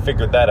 Once I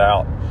figured that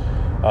out,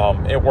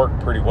 it worked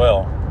pretty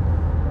well.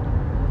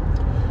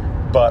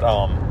 But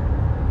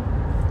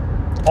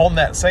on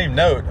that same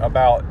note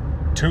about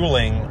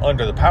tooling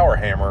under the power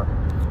hammer,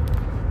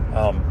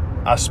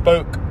 I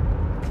spoke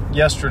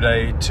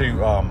yesterday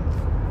to I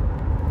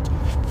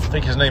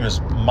think his name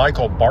is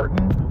Michael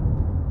Barton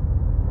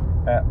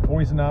at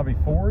Poison Ivy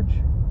Forge.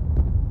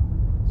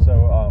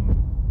 So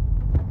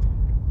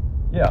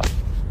yeah,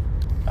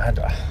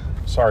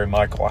 sorry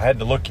Michael, I had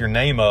to look your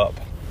name up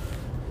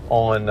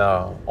on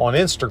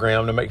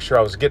Instagram to make sure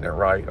I was getting it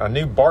right. I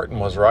knew Barton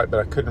was right, but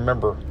I couldn't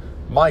remember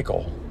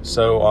Michael.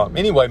 So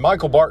anyway,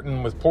 Michael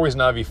Barton with Poison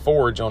Ivy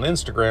Forge on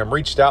Instagram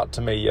reached out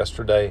to me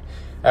yesterday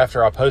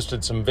after I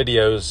posted some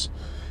videos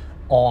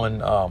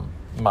on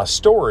my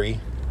story.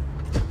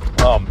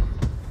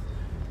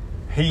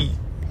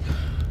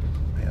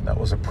 That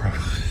was a pro.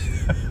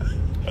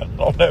 I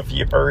don't know if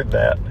you heard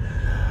that,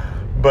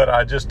 but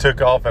I just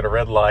took off at a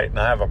red light, and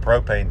I have a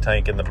propane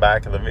tank in the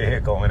back of the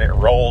vehicle, and it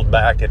rolled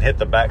back and hit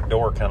the back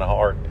door kind of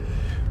hard.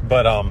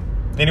 But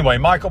anyway,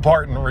 Michael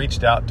Barton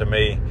reached out to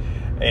me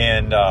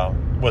and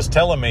was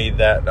telling me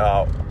that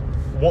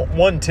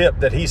one tip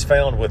that he's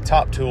found with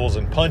top tools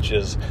and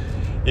punches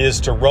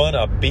is to run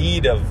a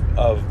bead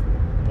of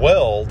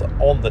weld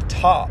on the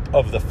top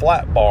of the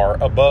flat bar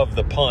above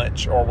the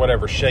punch or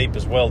whatever shape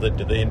is welded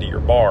to the end of your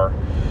bar.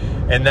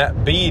 And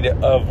that bead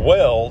of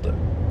weld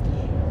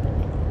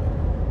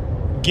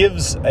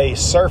gives a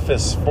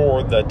surface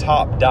for the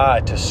top die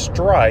to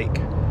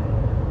strike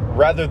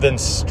rather than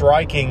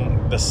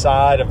striking the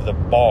side of the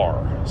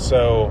bar.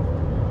 So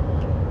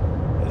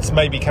it's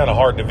maybe kind of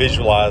hard to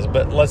visualize,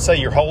 but let's say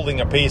you're holding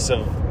a piece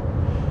of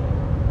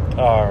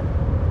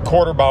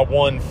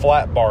 1/4x1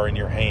 flat bar in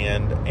your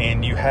hand,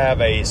 and you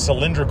have a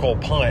cylindrical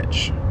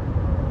punch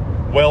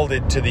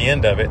welded to the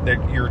end of it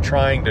that you're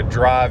trying to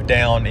drive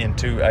down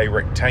into a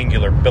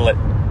rectangular billet.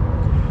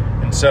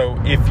 And so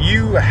if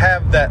you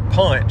have that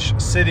punch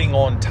sitting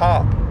on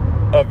top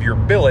of your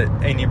billet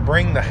and you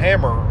bring the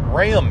hammer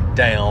ram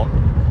down,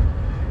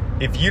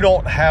 if you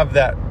don't have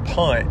that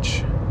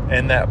punch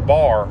and that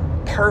bar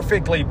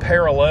perfectly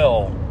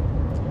parallel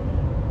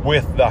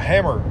with the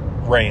hammer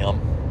ram,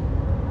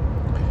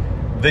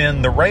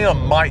 then the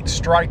ram might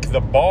strike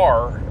the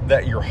bar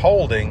that you're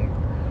holding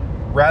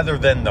rather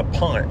than the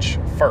punch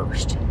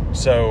first.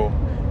 So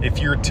if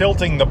you're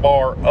tilting the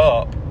bar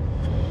up,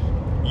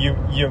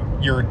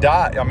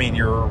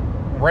 your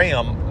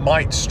ram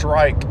might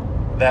strike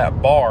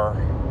that bar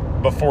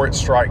before it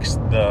strikes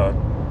the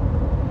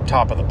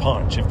top of the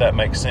punch, if that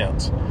makes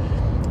sense.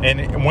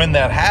 And when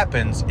that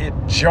happens, it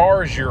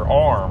jars your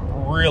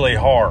arm really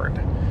hard,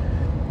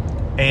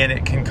 and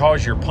it can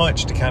cause your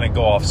punch to kind of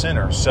go off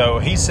center. So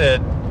he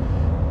said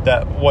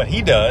that what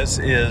he does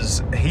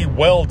is he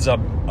welds a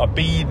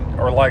bead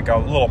or like a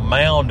little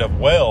mound of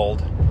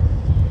weld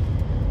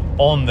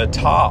on the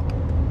top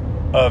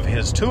of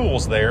his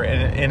tools there,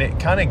 and it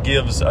kind of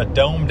gives a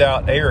domed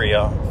out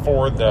area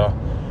for the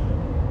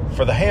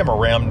hammer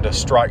ram to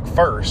strike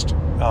first,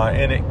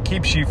 and it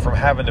keeps you from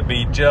having to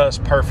be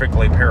just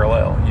perfectly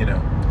parallel, you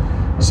know.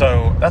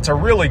 So that's a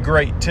really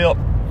great tip.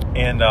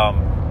 And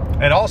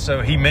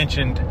also he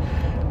mentioned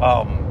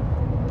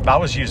I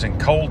was using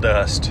coal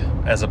dust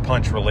as a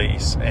punch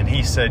release, and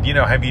he said, you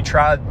know, have you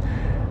tried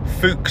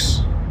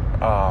Fuchs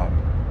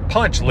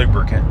punch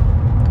lubricant?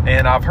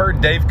 And I've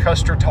heard Dave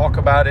Custer talk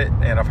about it,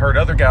 and I've heard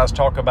other guys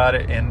talk about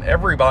it, and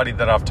everybody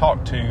that I've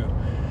talked to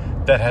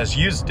that has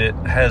used it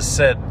has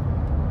said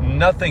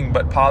nothing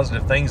but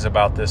positive things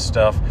about this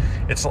stuff.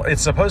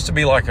 It's supposed to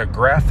be like a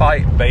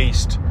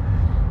graphite-based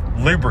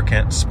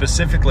lubricant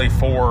specifically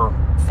for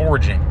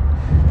forging.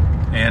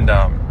 And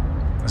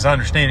as I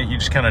understand it, you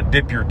just kind of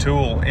dip your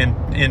tool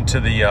into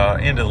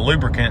the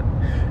lubricant,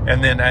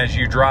 and then as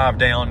you drive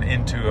down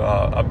into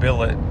a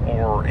billet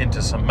or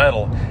into some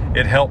metal,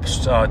 it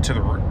helps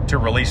to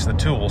release the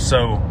tool.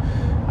 So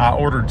I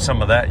ordered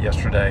some of that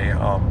yesterday.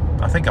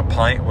 I think a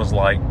pint was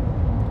like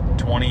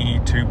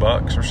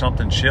 $22 or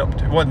something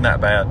shipped. It wasn't that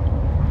bad.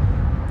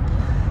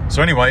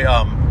 So anyway,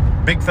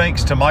 big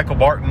thanks to Michael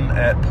Barton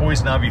at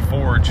Poison Ivy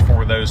Forge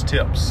for those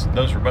tips.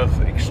 Those were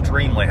both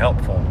extremely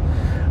helpful.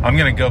 I'm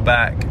going to go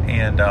back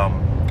and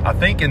I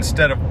think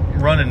instead of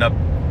running a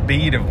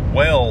bead of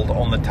weld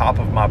on the top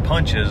of my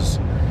punches,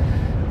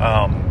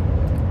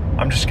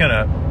 I'm just going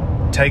to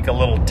take a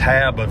little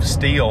tab of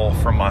steel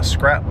from my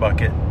scrap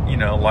bucket, you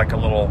know, like a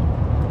little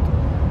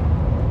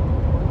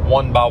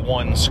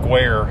 1x1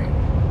 square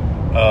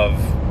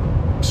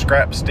of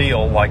scrap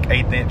steel, like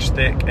 1/8 inch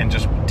thick, and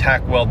just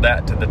tack weld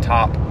that to the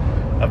top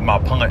of my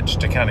punch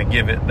to kind of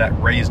give it that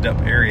raised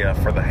up area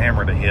for the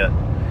hammer to hit.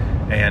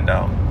 And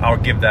I'll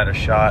give that a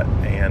shot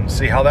and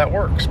see how that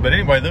works. But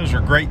anyway, those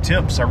are great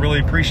tips. I really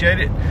appreciate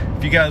it.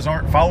 If you guys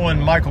aren't following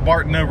Michael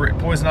Barton over at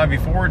Poison Ivy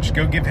Forge,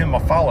 go give him a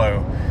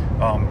follow.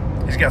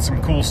 He's got some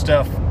cool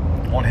stuff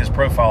on his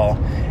profile.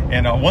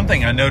 And one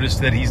thing I noticed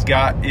that he's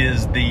got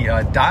is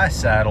the die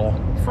saddle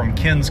from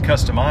Ken's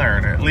Custom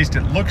Iron. Or at least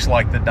it looks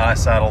like the die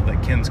saddle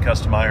that Ken's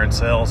Custom Iron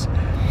sells.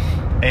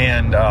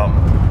 And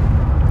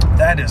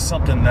that is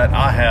something that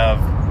I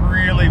have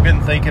really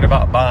been thinking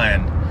about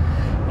buying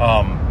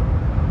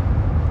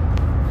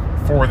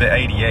for the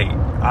 88.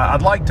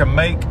 I'd like to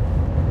make,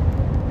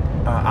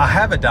 I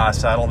have a die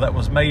saddle that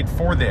was made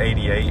for the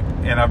 88,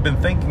 and I've been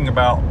thinking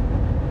about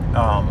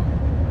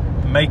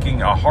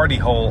making a hardy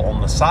hole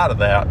on the side of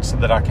that so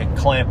that I can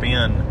clamp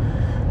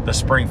in the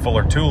spring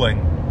fuller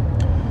tooling.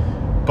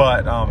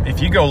 But if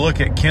you go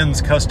look at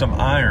Ken's Custom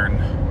Iron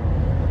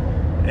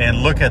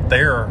and look at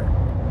their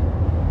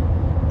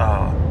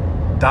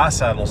die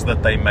saddles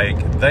that they make,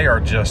 they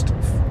are just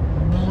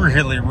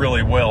really,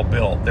 really well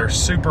built. They're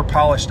super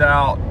polished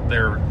out.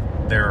 They're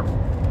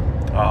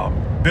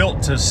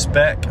built to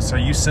spec, so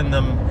you send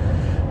them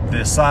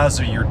the size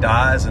of your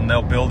dies and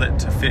they'll build it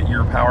to fit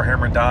your power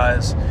hammer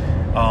dies.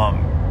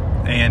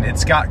 And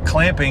it's got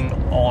clamping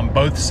on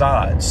both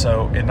sides,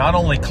 so it not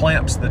only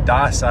clamps the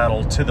die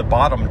saddle to the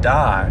bottom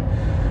die,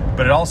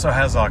 but it also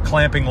has a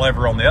clamping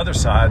lever on the other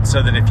side,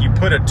 so that if you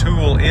put a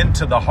tool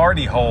into the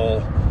hardy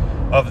hole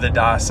of the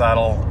die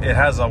saddle, it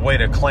has a way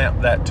to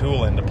clamp that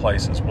tool into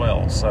place as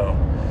well. So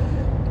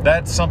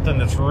that's something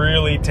that's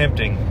really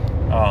tempting,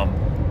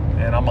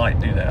 and I might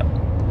do that.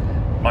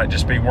 Might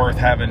just be worth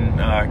having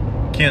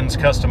Ken's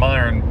Custom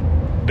Iron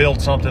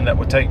build something that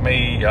would take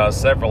me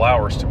several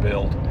hours to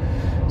build.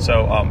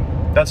 So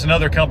that's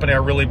another company I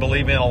really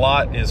believe in a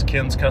lot, is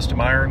Ken's Custom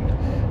Iron.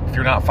 If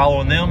you're not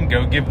following them,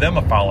 go give them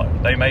a follow.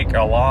 They make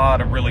a lot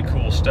of really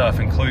cool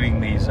stuff,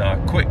 including these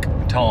quick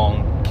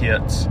tong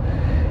kits.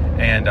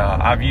 And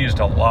I've used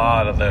a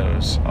lot of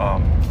those.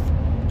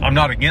 I'm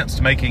not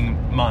against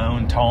making my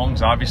own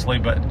tongs, obviously,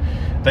 but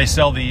they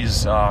sell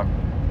these, I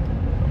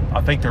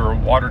think they're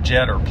water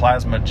jet or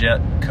plasma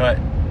jet cut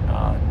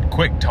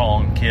quick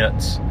tong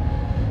kits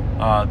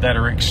that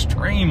are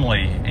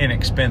extremely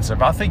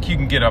inexpensive. I think you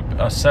can get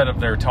a set of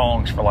their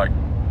tongs for like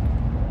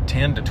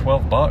 $10 to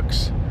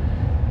 $12.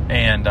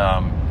 And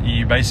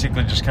you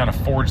basically just kind of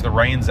forge the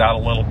reins out a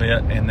little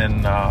bit and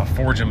then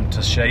forge them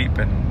to shape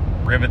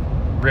and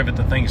rivet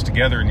the things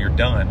together, and you're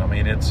done. I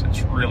mean, it's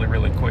really,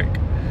 really quick.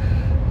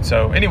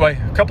 So anyway,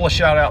 a couple of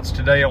shout outs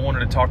today I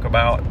wanted to talk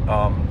about.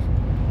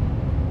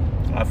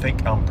 I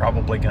think I'm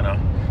probably gonna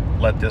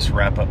let this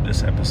wrap up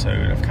this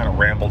episode. I've kind of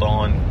rambled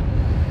on,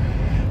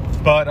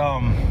 but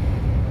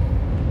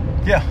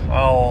yeah,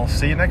 I'll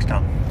see you next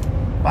time.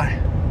 Bye.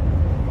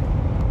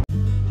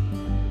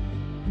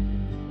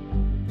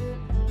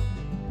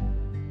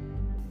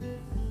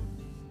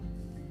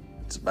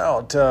 It's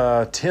about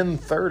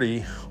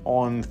 10:30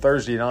 on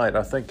Thursday night.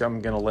 I think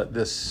I'm going to let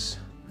this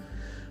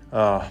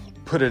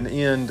put an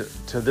end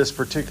to this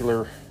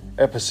particular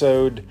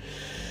episode.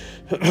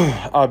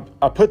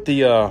 I put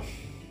the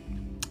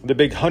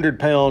big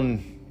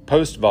 100-pound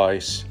post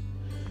vise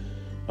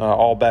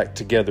all back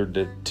together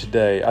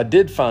today. I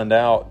did find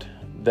out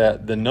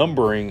that the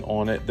numbering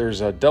on it,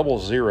 there's a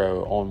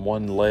 00 on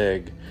one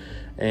leg,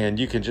 and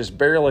you can just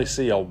barely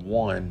see a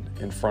 1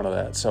 in front of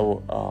that.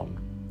 So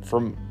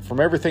from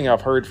everything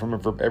I've heard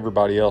from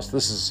everybody else,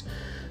 this is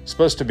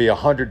supposed to be a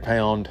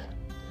 100-pound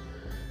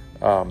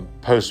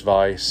post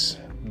vise,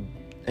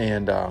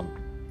 and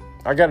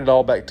I got it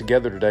all back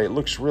together today. It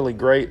looks really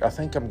great. I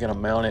think I'm going to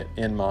mount it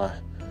in my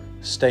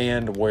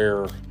stand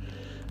where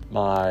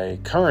my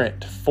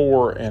current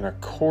 4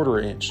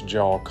 1/4 inch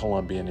jaw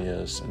Columbian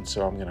is, and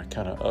so I'm going to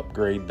kind of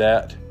upgrade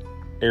that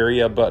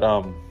area. But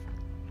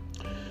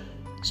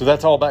So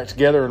that's all back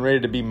together and ready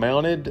to be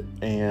mounted.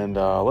 And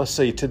let's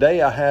see,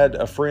 today I had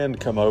a friend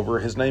come over.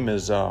 His name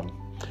is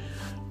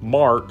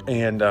Mark,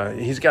 and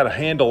he's got a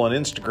handle on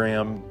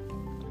Instagram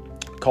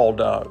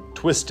called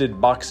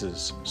Twisted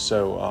Boxes.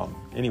 So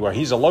anyway,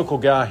 he's a local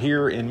guy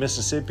here in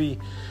Mississippi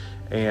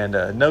and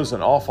knows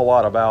an awful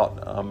lot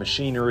about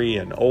machinery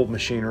and old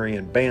machinery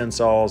and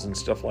bandsaws and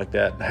stuff like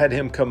that. I had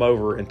him come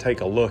over and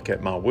take a look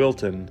at my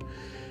Wilton,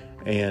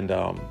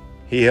 and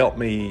he helped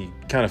me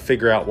kind of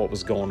figure out what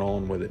was going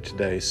on with it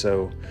today.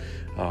 So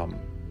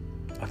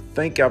I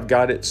think I've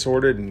got it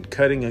sorted and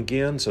cutting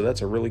again, so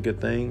that's a really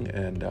good thing.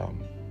 And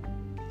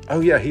oh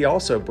yeah, he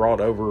also brought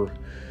over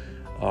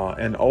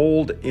an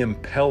old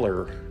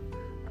impeller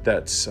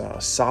that's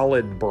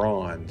solid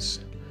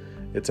bronze.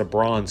 It's a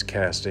bronze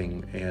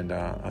casting, and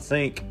I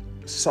think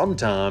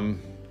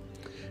sometime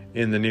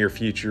in the near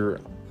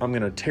future I'm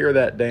going to tear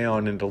that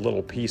down into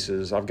little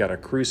pieces. I've got a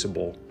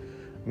crucible.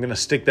 I'm going to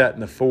stick that in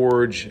the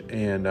forge,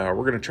 and we're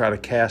going to try to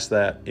cast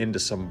that into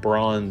some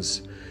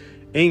bronze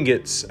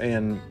ingots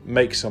and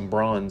make some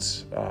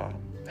bronze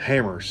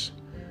hammers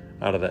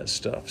out of that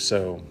stuff.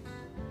 So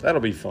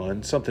that'll be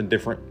fun, something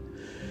different.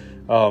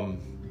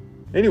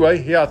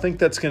 Anyway, yeah, I think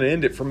that's going to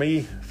end it for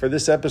me for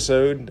this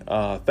episode.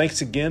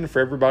 Thanks again for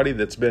everybody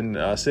that's been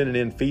sending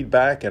in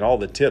feedback and all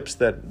the tips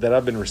that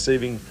I've been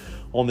receiving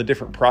on the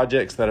different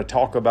projects that I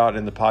talk about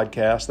in the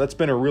podcast. That's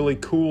been a really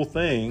cool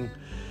thing.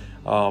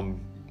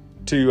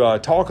 To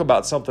talk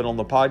about something on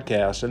the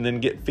podcast and then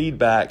get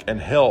feedback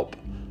and help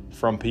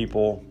from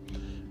people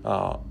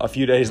a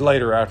few days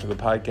later after the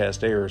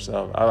podcast airs.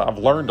 I've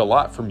learned a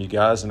lot from you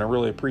guys, and I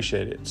really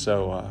appreciate it.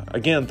 So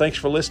again, thanks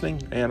for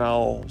listening, and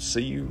I'll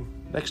see you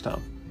next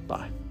time.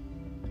 Bye.